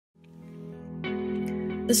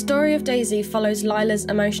The story of Daisy follows Lila's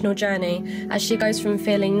emotional journey as she goes from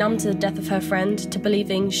feeling numb to the death of her friend to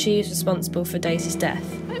believing she is responsible for Daisy's death.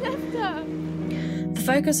 I left her. The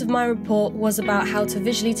focus of my report was about how to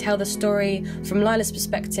visually tell the story from Lila's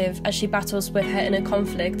perspective as she battles with her inner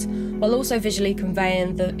conflict, while also visually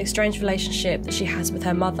conveying the estranged relationship that she has with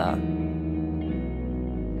her mother.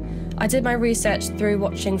 I did my research through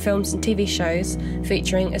watching films and TV shows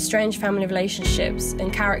featuring estranged family relationships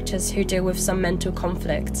and characters who deal with some mental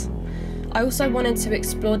conflict. I also wanted to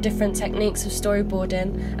explore different techniques of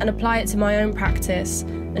storyboarding and apply it to my own practice,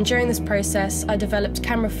 and during this process I developed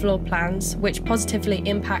camera floor plans which positively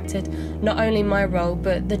impacted not only my role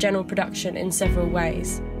but the general production in several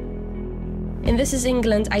ways. In This Is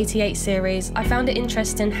England 88 series, I found it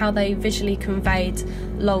interesting how they visually conveyed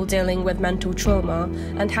Lol dealing with mental trauma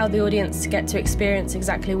and how the audience get to experience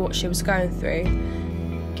exactly what she was going through.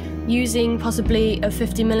 Using possibly a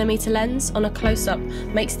 50mm lens on a close-up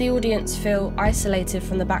makes the audience feel isolated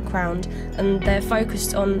from the background and they're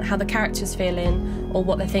focused on how the character's feeling or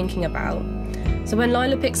what they're thinking about. So when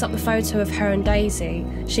Lila picks up the photo of her and Daisy,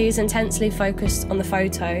 she is intensely focused on the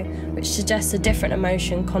photo, which suggests a different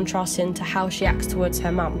emotion contrasting to how she acts towards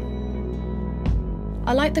her mum.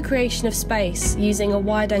 I like the creation of space, using a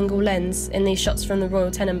wide-angle lens in these shots from the Royal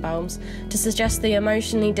Tenenbaums to suggest the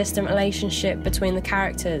emotionally distant relationship between the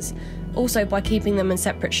characters, also by keeping them in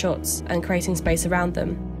separate shots and creating space around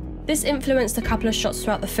them. This influenced a couple of shots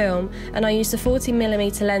throughout the film, and I used a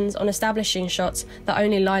 40mm lens on establishing shots that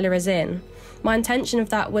only Lila is in. My intention of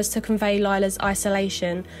that was to convey Lila's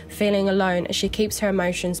isolation, feeling alone as she keeps her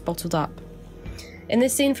emotions bottled up. In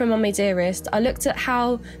this scene from Mummy Dearest, I looked at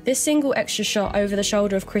how this single extra shot over the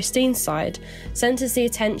shoulder of Christine's side centres the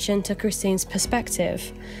attention to Christine's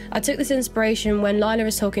perspective. I took this inspiration when Lila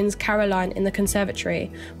is talking to Caroline in the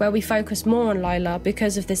conservatory, where we focus more on Lila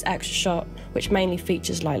because of this extra shot, which mainly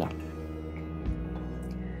features Lila.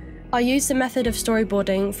 I used the method of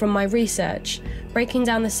storyboarding from my research, breaking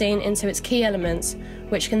down the scene into its key elements,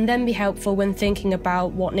 which can then be helpful when thinking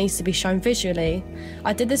about what needs to be shown visually.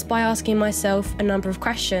 I did this by asking myself a number of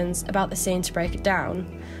questions about the scene to break it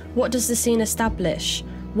down. What does the scene establish?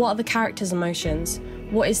 What are the characters' emotions?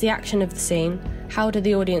 What is the action of the scene? How did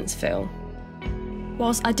the audience feel?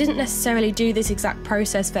 Whilst I didn't necessarily do this exact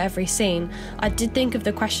process for every scene, I did think of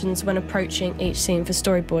the questions when approaching each scene for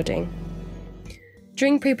storyboarding.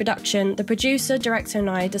 During pre-production, the producer, director and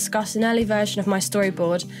I discussed an early version of my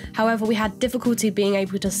storyboard. However, we had difficulty being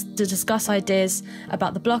able to discuss ideas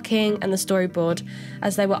about the blocking and the storyboard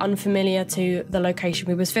as they were unfamiliar to the location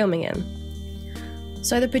we was filming in.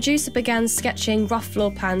 So the producer began sketching rough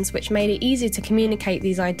floor plans which made it easier to communicate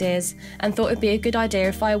these ideas, and thought it would be a good idea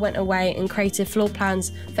if I went away and created floor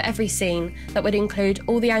plans for every scene that would include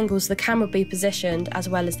all the angles the camera would be positioned as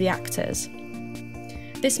well as the actors.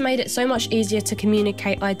 This made it so much easier to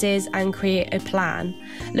communicate ideas and create a plan.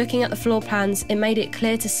 Looking at the floor plans, it made it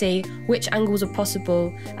clear to see which angles are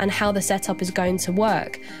possible and how the setup is going to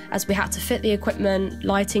work, as we had to fit the equipment,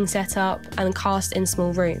 lighting setup and cast in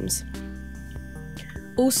small rooms.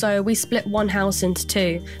 Also, we split one house into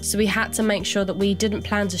two, so we had to make sure that we didn't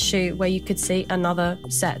plan to shoot where you could see another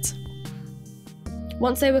set.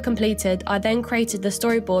 Once they were completed, I then created the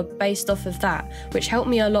storyboard based off of that, which helped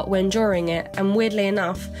me a lot when drawing it, and weirdly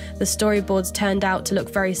enough, the storyboards turned out to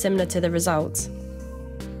look very similar to the results.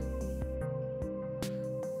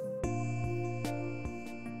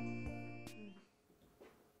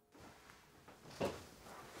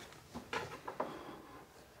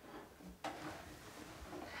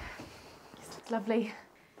 It's lovely.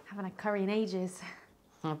 Haven't had curry in ages.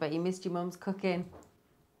 I bet you missed your mum's cooking.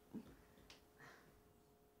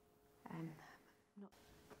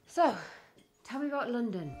 So, tell me about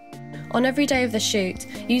London. On every day of the shoot,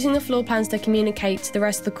 using the floor plans to communicate to the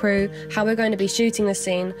rest of the crew how we're going to be shooting the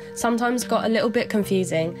scene sometimes got a little bit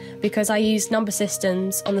confusing because I used number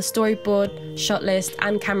systems on the storyboard, shot list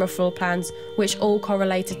and camera floor plans, which all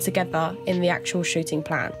correlated together in the actual shooting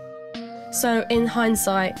plan. So in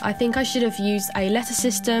hindsight, I think I should have used a letter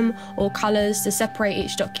system or colours to separate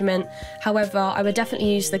each document. However, I would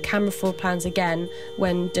definitely use the camera floor plans again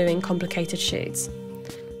when doing complicated shoots.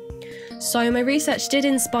 So my research did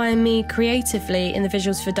inspire me creatively in the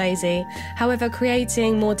visuals for Daisy. However,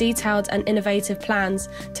 creating more detailed and innovative plans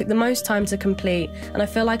took the most time to complete, and I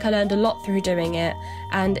feel like I learned a lot through doing it,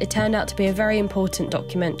 and it turned out to be a very important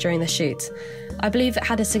document during the shoot. I believe it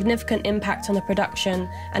had a significant impact on the production,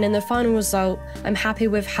 and in the final result, I'm happy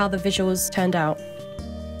with how the visuals turned out.